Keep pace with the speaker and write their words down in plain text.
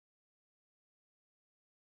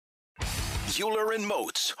Euler and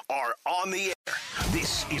Moats are on the air.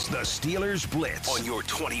 This is the Steelers Blitz on your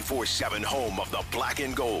 24/7 home of the black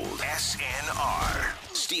and gold. SNR,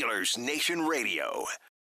 Steelers Nation Radio.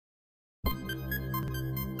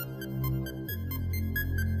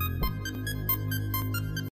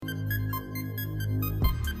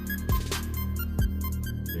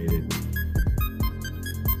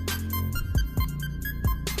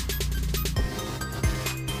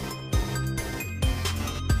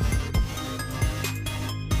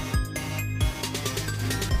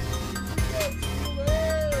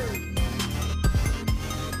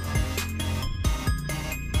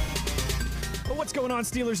 What's going on,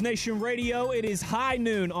 Steelers Nation Radio? It is high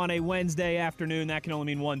noon on a Wednesday afternoon. That can only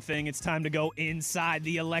mean one thing. It's time to go inside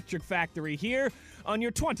the Electric Factory here on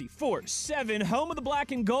your 24/7 home of the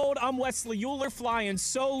black and gold. I'm Wesley Euler, flying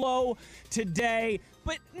solo today,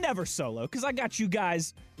 but never solo, because I got you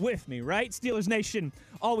guys with me, right? Steelers Nation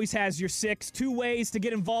always has your two ways to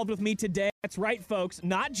get involved with me today. That's right, folks,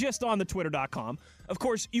 not just on the Twitter.com. Of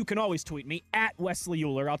course, you can always tweet me at Wesley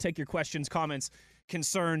Euler. I'll take your questions, comments,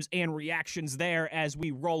 concerns, and reactions there as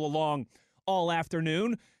we roll along all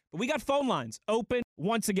afternoon. But we got phone lines open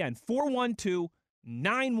once again,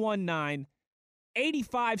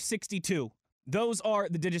 412-919-8562. Those are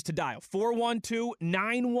the digits to dial,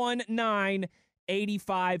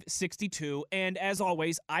 412-919-8562. And as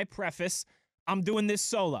always, I preface, I'm doing this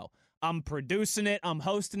solo. I'm producing it, I'm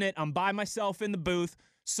hosting it, I'm by myself in the booth.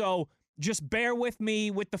 So just bear with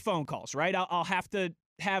me with the phone calls, right? I'll have to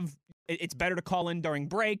have, it's better to call in during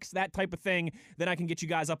breaks, that type of thing, then I can get you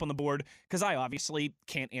guys up on the board, because I obviously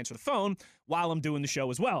can't answer the phone while I'm doing the show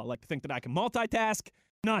as well. I like to think that I can multitask,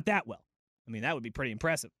 not that well. I mean, that would be pretty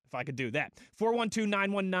impressive if I could do that.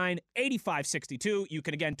 412-919-8562. You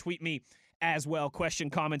can, again, tweet me as well. Question,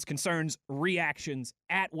 comments, concerns, reactions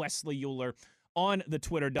at Wesley Euler on the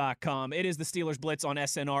Twitter.com. It is the Steelers Blitz on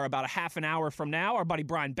SNR. About a half an hour from now, our buddy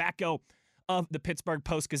Brian Batko of the Pittsburgh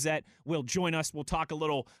Post-Gazette will join us. We'll talk a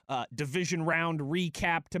little division round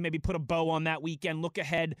recap to maybe put a bow on that weekend, look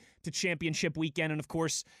ahead to championship weekend, and, of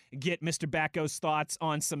course, get Mr. Batko's thoughts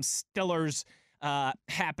on some Steelers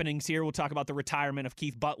happenings here. We'll talk about the retirement of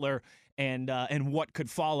Keith Butler and what could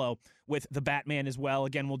follow with the Batman as well.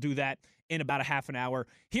 Again, we'll do that in about a half an hour.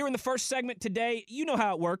 Here in the first segment today, you know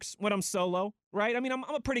how it works when I'm solo, right? I mean, I'm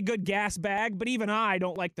a pretty good gas bag, but even I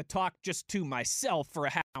don't like to talk just to myself for a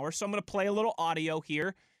half hour, so I'm going to play a little audio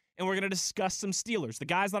here, and we're going to discuss some Steelers. The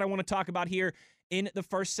guys that I want to talk about here in the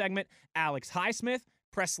first segment, Alex Highsmith,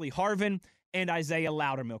 Presley Harvin, and Isaiah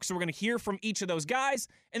Loudermilk. So we're going to hear from each of those guys,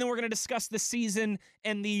 and then we're going to discuss the season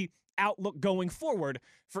and the outlook going forward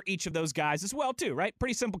for each of those guys as well, too, right?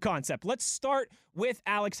 Pretty simple concept. Let's start with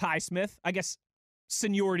Alex Highsmith. I guess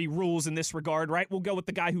seniority rules in this regard, right? We'll go with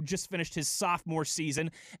the guy who just finished his sophomore season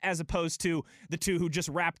as opposed to the two who just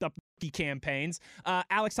wrapped up rookie campaigns.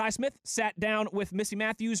 Alex Highsmith sat down with Missy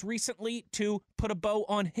Matthews recently to put a bow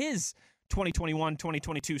on his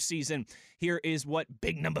 2021-2022 season. Here is what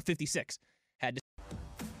big number 56 had to say.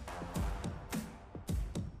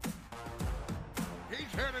 He's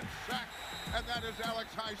hit and sacked, and that is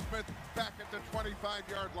Alex Highsmith back at the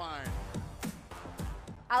 25-yard line.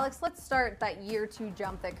 Alex, let's start that year two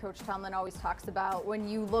jump that Coach Tomlin always talks about. When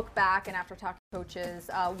you look back and after talking to coaches,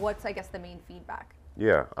 what's, I guess, the main feedback?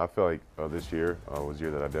 Yeah, I feel like this year was a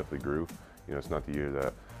year that I definitely grew. You know, it's not the year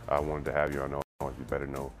that I wanted to have. You know, I know I always be better.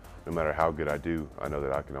 No matter how good I do, I know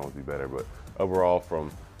that I can always be better. But overall, from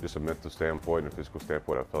just a mental standpoint and a physical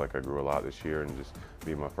standpoint, I feel like I grew a lot this year. And just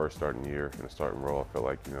being my first starting year in a starting role, I feel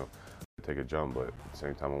like, you know, I take a jump, but at the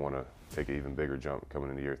same time, I want to take an even bigger jump coming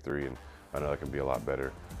into year three. And I know I can be a lot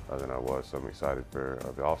better than I was. So I'm excited for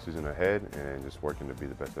the offseason ahead and just working to be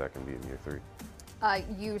the best that I can be in year three.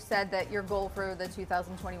 You said that your goal for the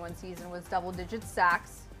 2021 season was double-digit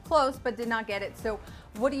sacks. Close, but did not get it. So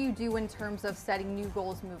what do you do in terms of setting new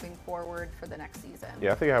goals moving forward for the next season?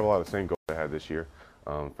 Yeah, I think I have a lot of the same goals I had this year.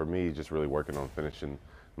 For me, just really working on finishing.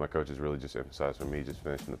 My coaches really just emphasized for me just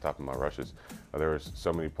finishing the top of my rushes. There was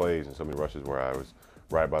so many plays and so many rushes where I was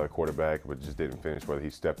right by the quarterback but just didn't finish, whether he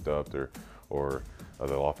stepped up or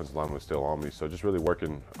the offensive line was still on me. So just really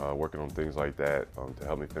working on things like that to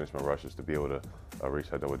help me finish my rushes, to be able to reach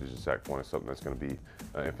that double-digit sack point is something that's going to be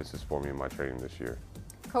an emphasis for me in my training this year.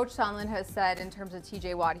 Coach Tomlin has said in terms of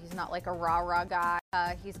TJ Watt, he's not like a rah-rah guy.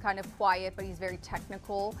 He's kind of quiet, but he's very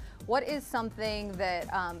technical. What is something that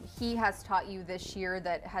he has taught you this year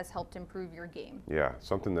that has helped improve your game? Yeah,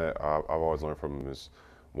 something that I've always learned from him is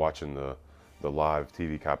watching the live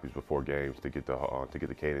TV copies before games to get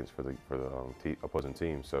the cadence for the opposing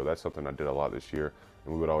team. So that's something I did a lot this year,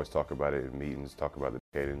 and we would always talk about it in meetings, talk about the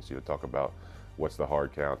cadence, talk about what's the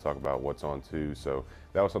hard count, talk about what's on two. So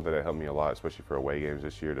that was something that helped me a lot, especially for away games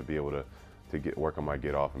this year, to be able to work on my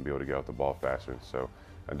get off and be able to get off the ball faster. And so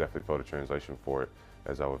I definitely felt a translation for it,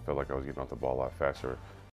 as I would feel like I was getting off the ball a lot faster than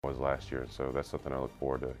I was last year. And so that's something I look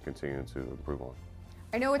forward to continuing to improve on.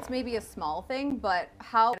 I know it's maybe a small thing, but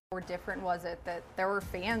how different was it that there were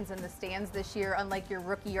fans in the stands this year, unlike your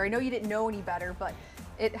rookie year? I know you didn't know any better, but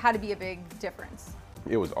it had to be a big difference.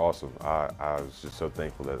 It was awesome. I was just so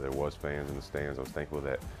thankful that there was fans in the stands. I was thankful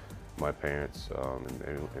that my parents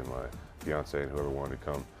and my fiance and whoever wanted to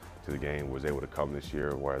come to the game was able to come this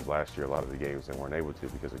year, whereas last year a lot of the games they weren't able to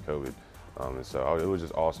because of COVID. And so it was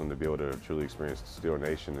just awesome to be able to truly experience Steeler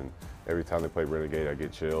Nation. And every time they play Renegade, I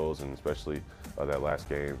get chills, and especially that last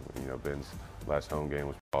game, Ben's last home game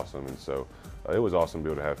was awesome. And so it was awesome to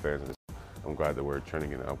be able to have fans. And I'm glad that we're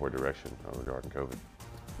trending in an upward direction regarding COVID.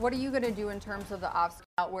 What are you going to do in terms of the off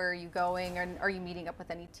scout? Where are you going, and are you meeting up with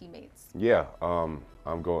any teammates? Yeah, I'm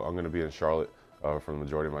going to be in Charlotte for the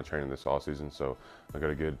majority of my training this off season. So I got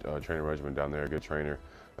a good training regimen down there, a good trainer.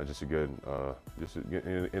 Just in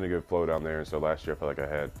a good flow down there. And so last year I felt like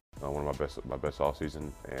I had one of my best off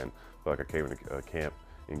season, and I felt like I came into camp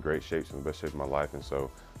in great shape, in the best shape of my life. And so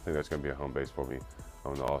I think that's going to be a home base for me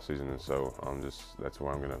in the off season. And so that's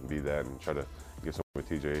where I'm going to be that and try to get some with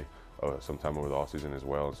TJ sometime over the off season as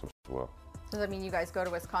well. Does that mean you guys go to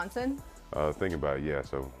Wisconsin? Thinking about it, yeah.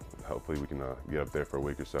 So hopefully we can get up there for a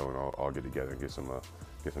week or so, and all get together and get some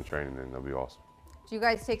training, and that'll be awesome. Do you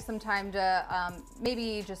guys take some time to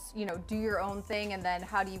maybe just do your own thing, and then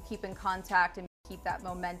how do you keep in contact and keep that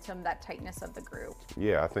momentum, that tightness of the group?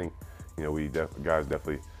 Yeah, I think guys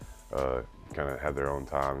definitely kind of have their own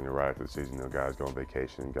time. Right after the season, guys go on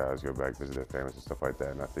vacation, guys go back visit their families and stuff like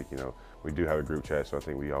that. And I think we do have a group chat, so I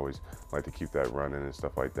think we always like to keep that running and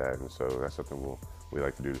stuff like that. And so that's something we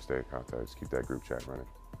like to do to stay in contact, is keep that group chat running.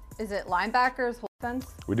 Is it linebackers, whole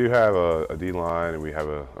defense? We do have a D line, and we have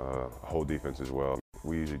a whole defense as well.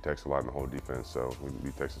 We usually text a lot in the whole defense, so we be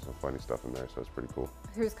texting some funny stuff in there, so it's pretty cool.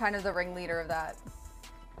 Who's kind of the ringleader of that?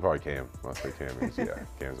 Probably Cam. I'll say Cam is, yeah.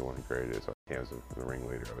 Cam's the one who created it, so Cam's the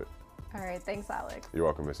ringleader of it. All right, thanks, Alex. You're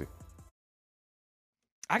welcome, Missy.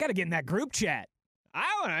 I got to get in that group chat. I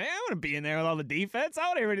want to be in there with all the defense. I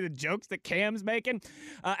want to hear any of the jokes that Cam's making.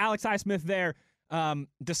 Alex Highsmith there.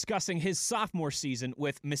 Discussing his sophomore season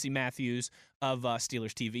with Missy Matthews of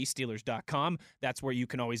Steelers TV, Steelers.com. That's where you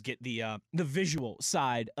can always get the visual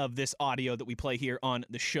side of this audio that we play here on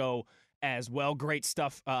the show as well. Great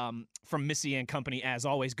stuff from Missy and company, as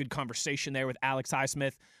always. Good conversation there with Alex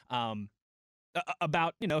Highsmith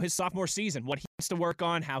about his sophomore season, what he wants to work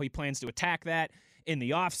on, how he plans to attack that in the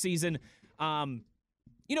offseason.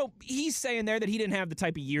 He's saying there that he didn't have the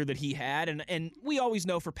type of year that he had, and we always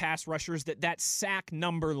know for pass rushers that sack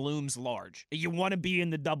number looms large. You want to be in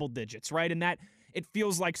the double digits, right? And that it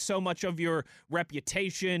feels like so much of your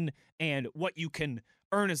reputation and what you can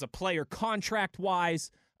earn as a player contract-wise,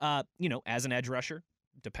 as an edge rusher,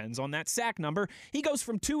 depends on that sack number. He goes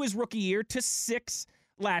from 2 his rookie year to 6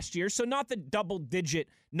 last year, so not the double-digit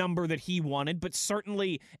number that he wanted, but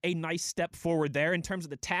certainly a nice step forward there in terms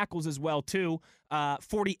of the tackles as well, too.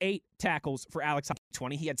 48 tackles for Alex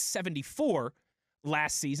 20. He had 74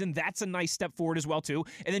 last season. That's a nice step forward as well, too.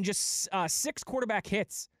 And then just 6 quarterback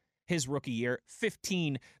hits his rookie year,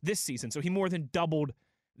 15 this season. So he more than doubled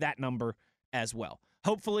that number as well.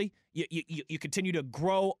 Hopefully, you continue to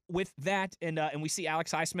grow with that, and we see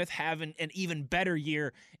Alex Highsmith have an even better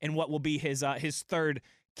year in what will be his third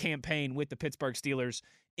campaign with the Pittsburgh Steelers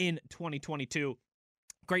in 2022.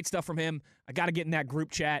 Great stuff from him. I got to get in that group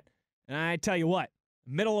chat, and I tell you what,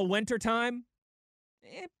 middle of winter time,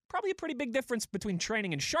 probably a pretty big difference between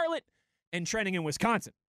training in Charlotte and training in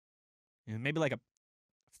Wisconsin. Maybe like a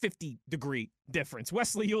 50-degree difference.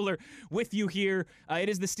 Wesley Euler with you here. It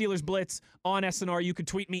is the Steelers Blitz on SNR. You can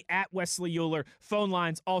tweet me at Wesley Euler. Phone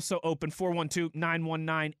lines also open,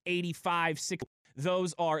 412-919-8560.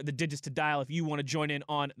 Those are the digits to dial if you want to join in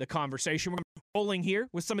on the conversation. We're rolling here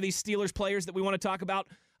with some of these Steelers players that we want to talk about,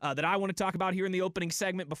 that I want to talk about here in the opening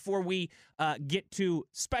segment. Before we get to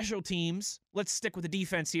special teams, let's stick with the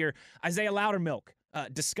defense here. Isaiah Loudermilk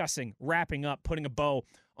wrapping up, putting a bow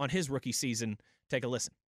on his rookie season. Take a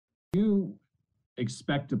listen. You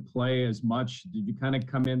expect to play as much? Did you kind of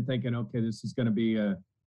come in thinking, okay, this is going to be a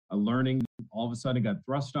learning, all of a sudden it got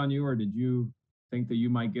thrust on you, or did you think that you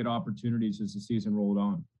might get opportunities as the season rolled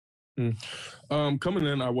on? Coming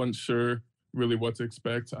in, I wasn't sure really what to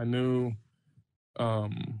expect. I knew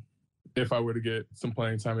if I were to get some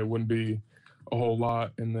playing time, it wouldn't be a whole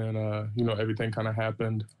lot. And then, everything kind of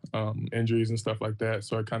happened, injuries and stuff like that.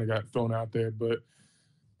 So I kind of got thrown out there. But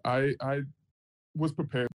I was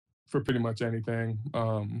prepared for pretty much anything.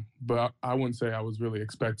 But I wouldn't say I was really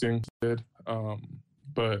expecting it.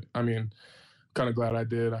 But I mean, kind of glad I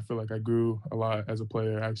did. I feel like I grew a lot as a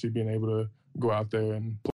player, actually being able to go out there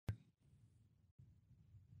and play.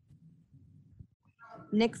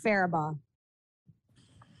 Nick Farabaugh.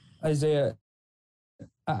 Isaiah,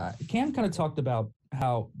 Cam kind of talked about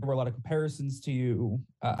how there were a lot of comparisons to you.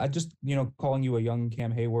 I just, calling you a young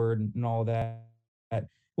Cam Hayward and all that.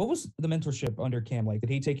 What was the mentorship under Cam like? Did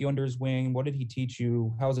he take you under his wing? What did he teach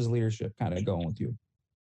you? How's his leadership kind of going with you?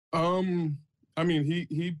 I mean,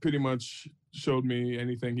 he pretty much showed me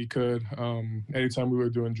anything he could. Anytime we were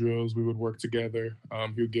doing drills, we would work together.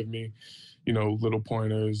 He would give me, little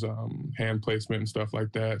pointers, hand placement and stuff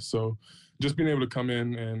like that. So just being able to come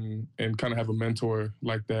in and kind of have a mentor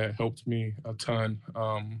like that helped me a ton.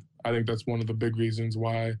 I think that's one of the big reasons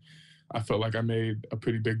why I felt like I made a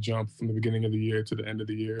pretty big jump from the beginning of the year to the end of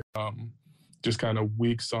the year. Just kind of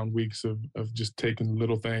weeks on weeks of just taking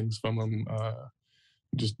little things from him,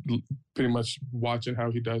 just pretty much watching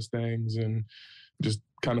how he does things and just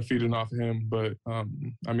kind of feeding off of him. But,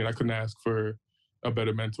 I mean, I couldn't ask for a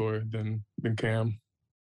better mentor than Cam.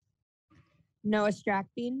 Noah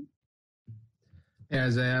Strackbean. Yeah,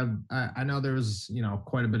 Isaiah, I know there was,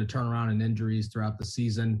 quite a bit of turnaround and injuries throughout the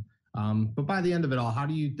season. But by the end of it all, how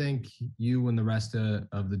do you think you and the rest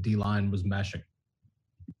of the D-line was meshing?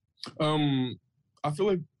 I feel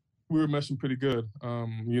like we were meshing pretty good.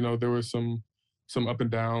 There were some up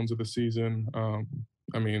and downs of the season.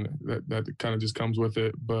 I mean, that kind of just comes with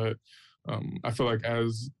it. But I feel like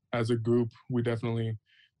as a group, we definitely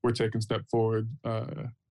were taking a step forward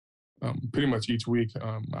pretty much each week.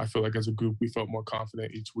 I feel like as a group, we felt more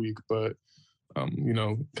confident each week. But,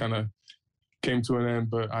 kind of came to an end.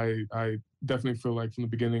 But I definitely feel like from the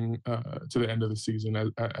beginning to the end of the season,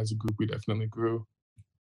 as a group, we definitely grew.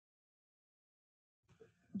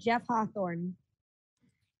 Jeff Hawthorne.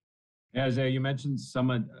 As you mentioned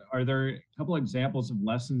are there a couple examples of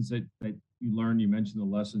lessons that you learned? You mentioned the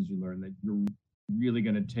lessons you learned that you're really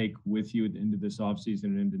going to take with you into this offseason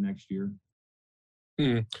and into next year?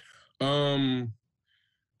 I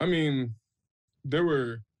mean, there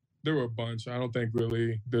were a bunch. I don't think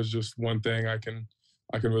really there's just one thing I can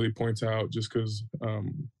really point out just because,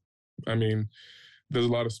 I mean, there's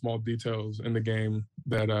a lot of small details in the game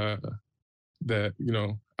that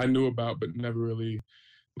I knew about but never really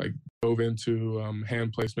dove into,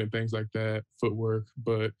 hand placement, things like that, footwork.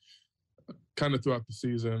 But kind of throughout the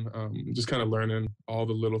season, just kind of learning all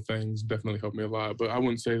the little things definitely helped me a lot. But I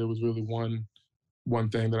wouldn't say there was really one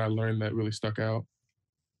thing that I learned that really stuck out.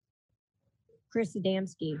 Chris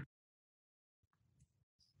Adamski.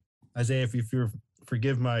 Isaiah, if you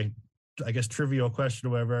forgive my, I guess, trivial question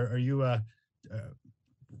or whatever, are you a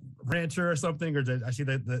rancher or something? Or did I see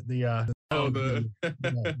the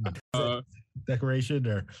decoration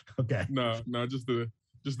or okay? No, just the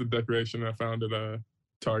decoration I found at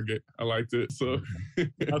Target. I liked it, so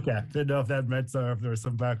okay. Didn't know if that meant if there was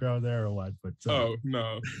some background there or what, but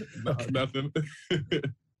no, okay. Nothing.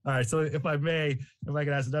 All right, so if I can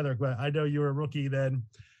ask another question. I know you were a rookie then,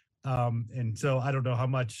 and so I don't know how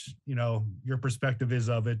much your perspective is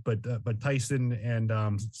of it, but Tyson and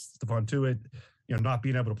Stephon Tuitt, not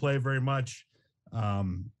being able to play very much,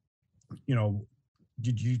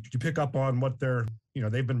 did you pick up on what they're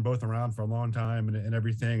they've been both around for a long time and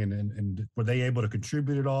everything, and were they able to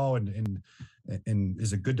contribute at all, and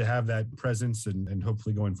is it good to have that presence and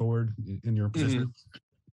hopefully going forward in your position?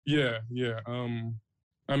 Yeah.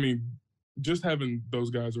 I mean, just having those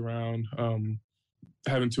guys around,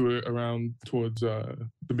 having Tuitt around towards the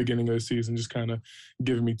beginning of the season, just kind of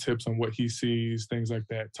giving me tips on what he sees, things like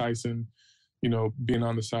that. Tyson, being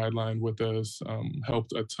on the sideline with us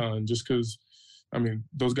helped a ton just because, I mean,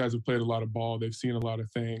 those guys have played a lot of ball. They've seen a lot of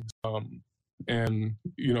things. And,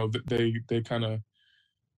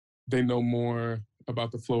 they know more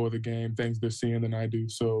about the flow of the game, things they're seeing than I do.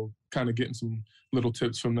 So kind of getting some little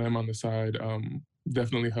tips from them on the side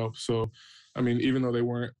definitely helps. So, I mean, even though they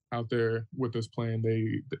weren't out there with us playing,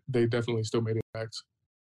 they definitely still made impacts.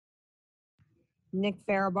 Nick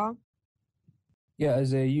Farabaugh. Yeah,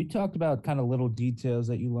 Isaiah, you talked about kind of little details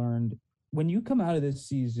that you learned. When you come out of this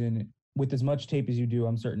season with as much tape as you do,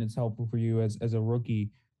 I'm certain it's helpful for you as a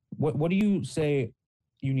rookie. What do you say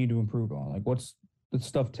you need to improve on? Like, what's the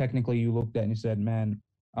stuff technically you looked at and you said, man,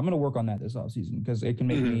 I'm going to work on that this offseason because it can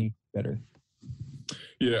make me better?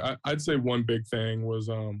 Yeah, I'd say one big thing was,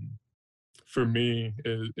 for me,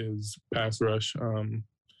 is pass rush.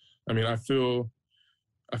 I mean, I feel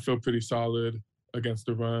pretty solid against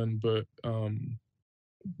the run, but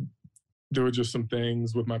there were just some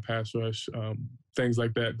things with my pass rush, things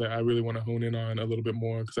like that I really want to hone in on a little bit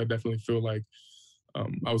more, because I definitely feel like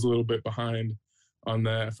I was a little bit behind on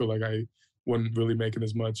that. I feel like I wasn't really making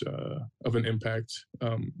as much of an impact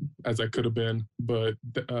as I could have been. But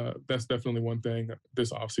that's definitely one thing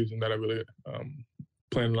this offseason that I really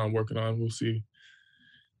planning on working on. We'll see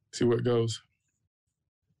where it goes.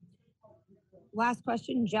 Last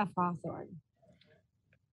question, Jeff Hawthorne.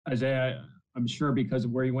 Isaiah, I'm sure because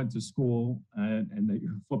of where you went to school and that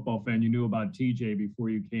you're a football fan, you knew about TJ before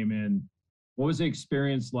you came in. What was the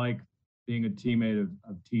experience like being a teammate of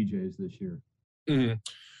TJ's this year? Mm-hmm.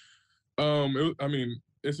 I mean,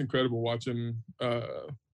 it's incredible watching,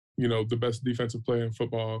 the best defensive player in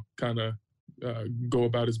football kind of go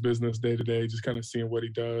about his business day to day, just kind of seeing what he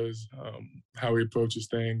does, how he approaches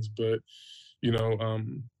things. But,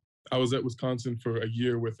 I was at Wisconsin for a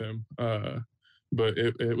year with him, but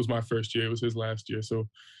it was my first year. It was his last year. So,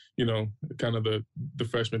 kind of the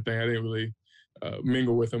freshman thing, I didn't really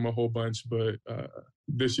mingle with him a whole bunch. But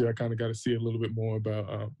this year I kind of got to see a little bit more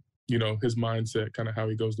about, his mindset, kind of how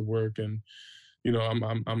he goes to work. And,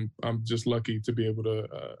 I'm just lucky to be able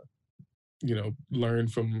to, learn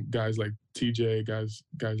from guys like TJ,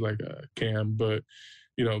 guys like Cam, but,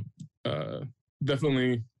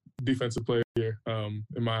 definitely defensive player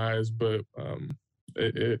in my eyes, but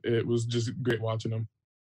it was just great watching him.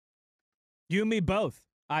 You and me both,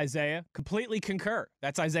 Isaiah. Completely concur.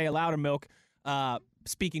 That's Isaiah Loudermilk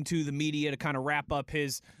speaking to the media to kind of wrap up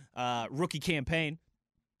his rookie campaign.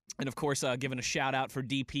 And, of course, giving a shout-out for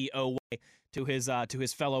DPOY to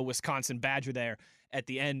his fellow Wisconsin Badger there at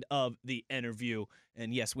the end of the interview.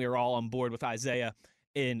 And, yes, we are all on board with Isaiah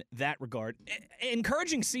in that regard.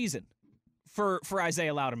 Encouraging season for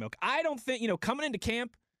Isaiah Loudermilk. I don't think, coming into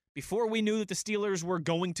camp, before we knew that the Steelers were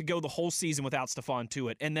going to go the whole season without Stephon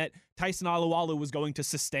Tuitt and that Tyson Alualu was going to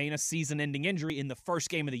sustain a season-ending injury in the first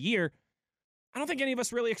game of the year, I don't think any of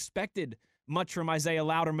us really expected much from Isaiah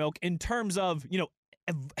Loudermilk in terms of,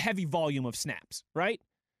 a heavy volume of snaps, right?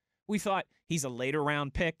 We thought he's a later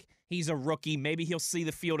round pick. He's a rookie. Maybe he'll see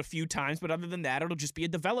the field a few times, but other than that, it'll just be a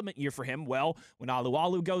development year for him. Well, when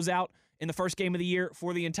Alualu goes out in the first game of the year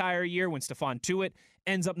for the entire year, when Stephon Tuitt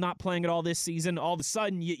ends up not playing at all this season, all of a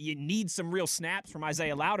sudden you need some real snaps from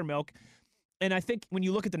Isaiah Loudermilk. And I think when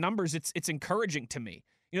you look at the numbers, it's encouraging to me.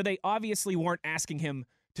 They obviously weren't asking him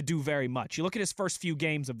to do very much. You look at his first few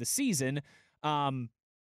games of the season,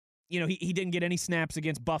 he didn't get any snaps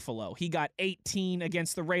against Buffalo. He got 18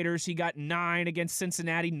 against the Raiders. He got 9 against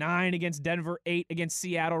Cincinnati, 9 against Denver, 8 against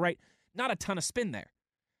Seattle, right? Not a ton of spin there.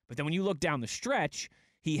 But then when you look down the stretch,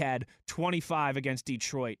 he had 25 against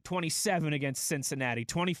Detroit, 27 against Cincinnati,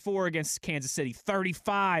 24 against Kansas City,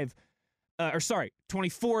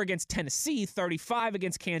 24 against Tennessee, 35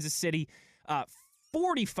 against Kansas City,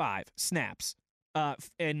 45 snaps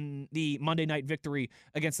in the Monday night victory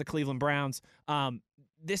against the Cleveland Browns.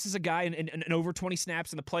 This is a guy in over 20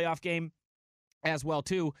 snaps in the playoff game as well,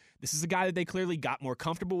 too. This is a guy that they clearly got more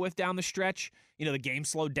comfortable with down the stretch. The game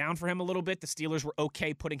slowed down for him a little bit. The Steelers were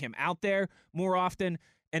okay putting him out there more often,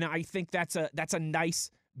 and I think that's a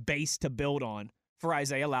nice base to build on for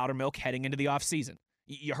Isaiah Loudermilk heading into the offseason.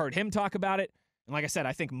 You heard him talk about it, and like I said,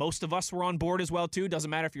 I think most of us were on board as well, too. Doesn't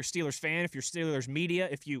matter if you're Steelers fan, if you're Steelers media,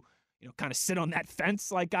 if you kind of sit on that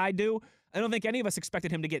fence like I do. I don't think any of us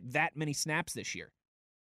expected him to get that many snaps this year.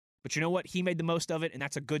 But you know what? He made the most of it, and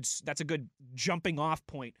that's a good jumping off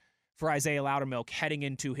point for Isaiah Loudermilk heading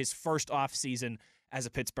into his first off season as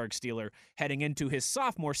a Pittsburgh Steeler, heading into his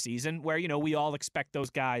sophomore season where, we all expect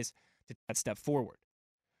those guys to take that step forward.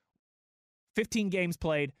 15 games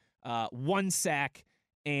played, 1 sack,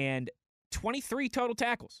 and 23 total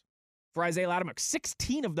tackles for Isaiah Loudermilk.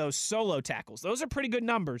 16 of those solo tackles. Those are pretty good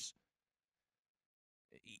numbers.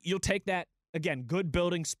 You'll take that. Again, good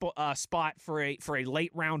building spot for a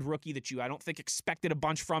late round rookie that I don't think expected a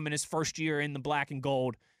bunch from in his first year in the black and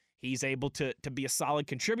gold. He's able to be a solid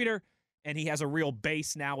contributor, and he has a real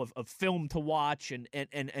base now of film to watch and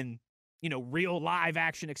real live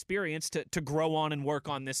action experience to grow on and work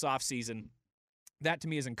on this offseason. That to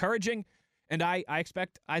me is encouraging, and I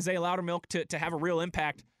expect Isaiah Loudermilk to have a real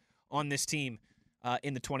impact on this team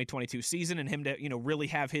in the 2022 season, and him to, really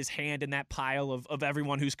have his hand in that pile of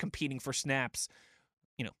everyone who's competing for snaps,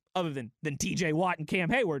 other than TJ Watt and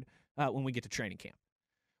Cam Hayward when we get to training camp.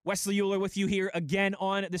 Wesley Euler with you here again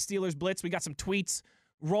on the Steelers Blitz. We got some tweets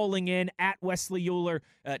rolling in at Wesley Euler.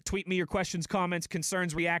 Tweet me your questions, comments,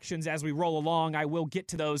 concerns, reactions as we roll along. I will get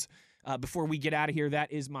to those before we get out of here.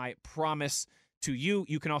 That is my promise to you.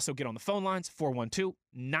 You can also get on the phone lines,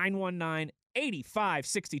 412-919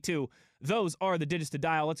 8562. Those are the digits to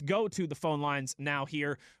dial. Let's go to the phone lines now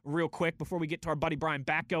here real quick before we get to our buddy Brian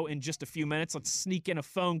Batko in just a few minutes. Let's sneak in a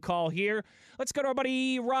phone call here. Let's go to our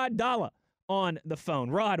buddy Rod Dalla on the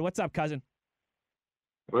phone. Rod, what's up, cousin?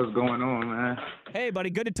 What's going on, man? Hey,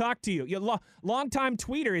 buddy, good to talk to you. You're a long-time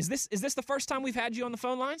tweeter. Is this the first time we've had you on the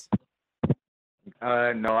phone lines?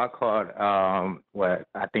 No, I called,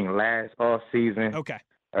 I think last off season. Okay.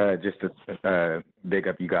 Just to big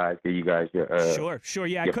up you guys, give you guys your Sure.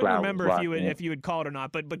 Yeah, I couldn't remember if you had called or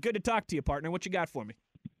not, but good to talk to you, partner. What you got for me?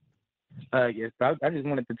 Yes, I just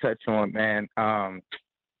wanted to touch on, man.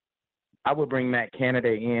 I would bring Matt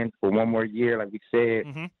Canada in for one more year, like we said,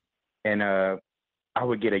 and I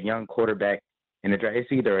would get a young quarterback in the draft. It's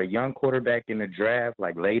either a young quarterback in the draft,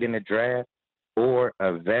 like late in the draft, or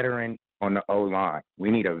a veteran on the O-line. We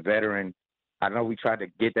need a veteran. I know we tried to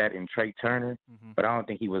get that in Trey Turner, but I don't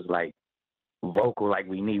think he was like vocal like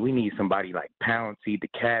we need. We need somebody like Pouncey, the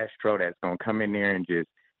Castro, that's gonna come in there and just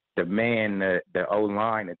demand the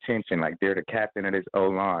O-line attention. Like they're the captain of this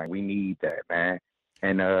O-line. We need that, man.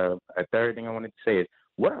 And a third thing I wanted to say is,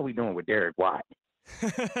 what are we doing with Derek Watt?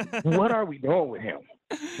 What are we doing with him?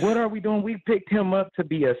 What are we doing? We picked him up to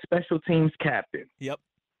be a special teams captain. Yep.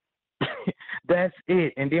 That's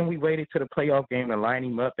it. And then we waited to the playoff game to line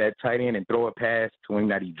him up at tight end and throw a pass to him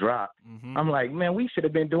that he dropped. I'm like, man, we should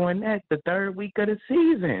have been doing that the third week of the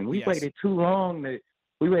season. We waited too long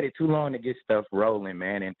to get stuff rolling,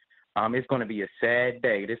 man. And it's going to be a sad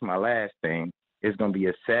day. This is my last thing. It's going to be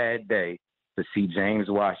a sad day to see James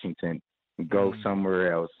Washington go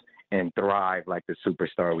somewhere else and thrive like the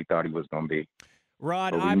superstar we thought he was going to be.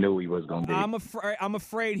 Rod, we knew he was going to be. I'm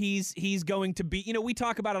afraid he's going to be. You know, we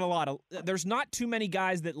talk about it a lot. There's not too many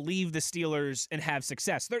guys that leave the Steelers and have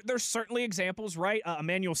success. There's certainly examples, right?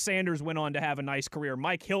 Emmanuel Sanders went on to have a nice career.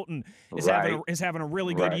 Mike Hilton is having a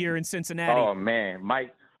really good year in Cincinnati. Oh man,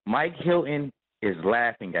 Mike Hilton is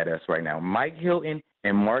laughing at us right now. Mike Hilton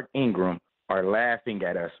and Mark Ingram are laughing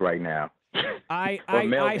at us right now.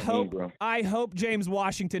 I hope James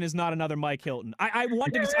Washington is not another Mike Hilton. I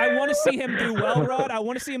want to see him do well, Rod. I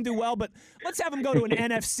want to see him do well, but let's have him go to an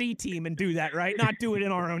NFC team and do that, right? Not do it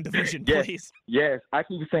in our own division, please. Yes. I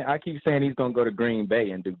keep saying he's gonna go to Green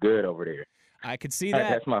Bay and do good over there. I could see that.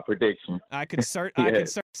 That's my prediction. I could certainly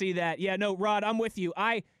see that. Yeah, no, Rod, I'm with you.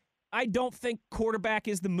 I don't think quarterback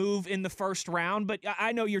is the move in the first round, but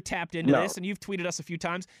I know you're tapped into this, and you've tweeted us a few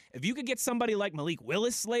times. If you could get somebody like Malik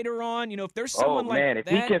Willis later on, you know, if there's someone if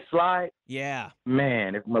he can slide,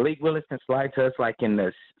 man, if Malik Willis can slide to us like in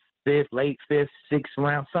the late fifth, sixth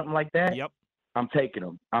round, something like that, I'm taking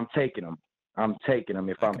him. If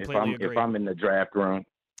I'm in the draft room.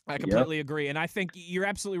 I completely agree, and I think you're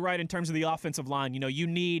absolutely right in terms of the offensive line. You know, you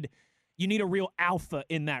need a real alpha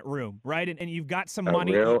in that room, right? And you've got some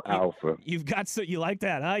money. A real alpha. You've got you like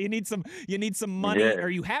that, huh? You need some money, or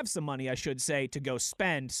you have some money, I should say, to go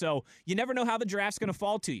spend. So you never know how the draft's going to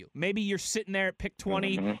fall to you. Maybe you're sitting there at pick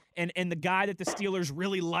 20, and the guy that the Steelers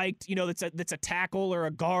really liked, you know, that's a tackle or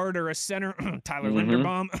a guard or a center, Tyler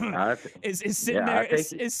Linderbaum, is sitting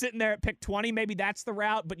there at pick 20. Maybe that's the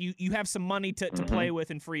route, but you have some money to play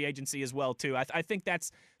with in free agency as well too. I think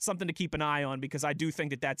that's something to keep an eye on, because I do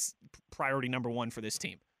think that's priority number one for this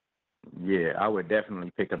team. Yeah, I would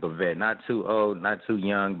definitely pick up a vet. Not too old, not too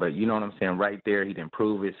young, but you know what I'm saying? Right there, he'd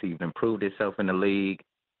improve it. He's improved himself in the league.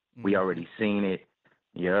 We already seen it.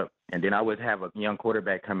 Yep. And then I would have a young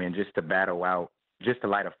quarterback come in just to battle out, just to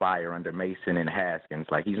light a fire under Mason and Haskins.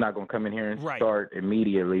 Like, he's not going to come in here and start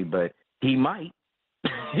immediately, but he might.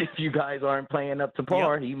 If you guys aren't playing up to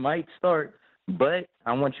par, he might start. But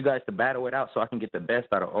I want you guys to battle it out so I can get the best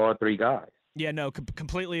out of all three guys. Yeah, no,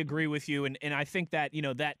 completely agree with you. And I think that, you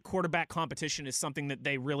know, that quarterback competition is something that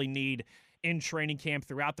they really need in training camp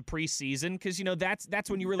throughout the preseason, because, you know, that's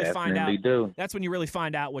when you really find out. That's when you really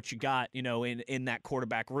find out what you got, you know, in that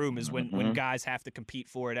quarterback room, is when guys have to compete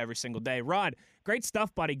for it every single day. Rod, great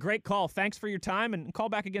stuff, buddy. Great call. Thanks for your time, and call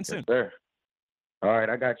back again soon. Sir. All right,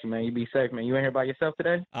 I got you, man. You be safe, man. You in here by yourself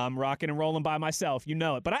today? I'm rocking and rolling by myself. You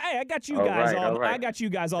know it. But I got you guys I got you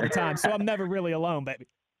guys all the time, so I'm never really alone, baby.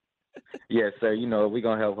 Yes, sir. You know, we're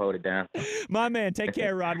going to help hold it down. My man, take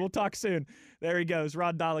care, Rod. We'll talk soon. There he goes.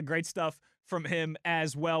 Rod Dalla. Great stuff from him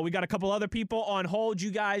as well. We got a couple other people on hold.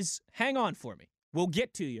 You guys hang on for me. We'll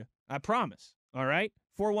get to you. I promise. All right?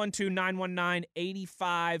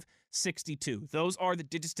 412-919-8562. Those are the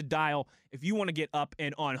digits to dial if you want to get up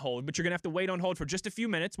and on hold. But you're going to have to wait on hold for just a few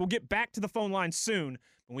minutes. We'll get back to the phone line soon.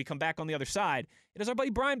 When we come back on the other side, it is our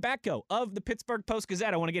buddy Brian Batko of the Pittsburgh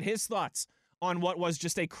Post-Gazette. I want to get his thoughts on what was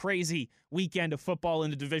just a crazy weekend of football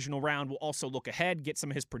in the divisional round. We'll also look ahead, get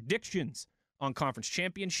some of his predictions on conference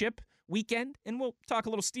championship weekend, and we'll talk a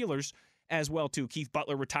little Steelers as well, too. Keith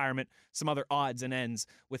Butler retirement, some other odds and ends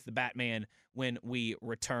with the Batman when we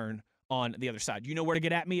return on the other side. You know where to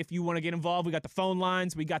get at me if you want to get involved. We got the phone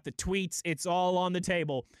lines. We got the tweets. It's all on the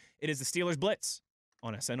table. It is the Steelers Blitz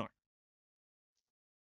on SNR.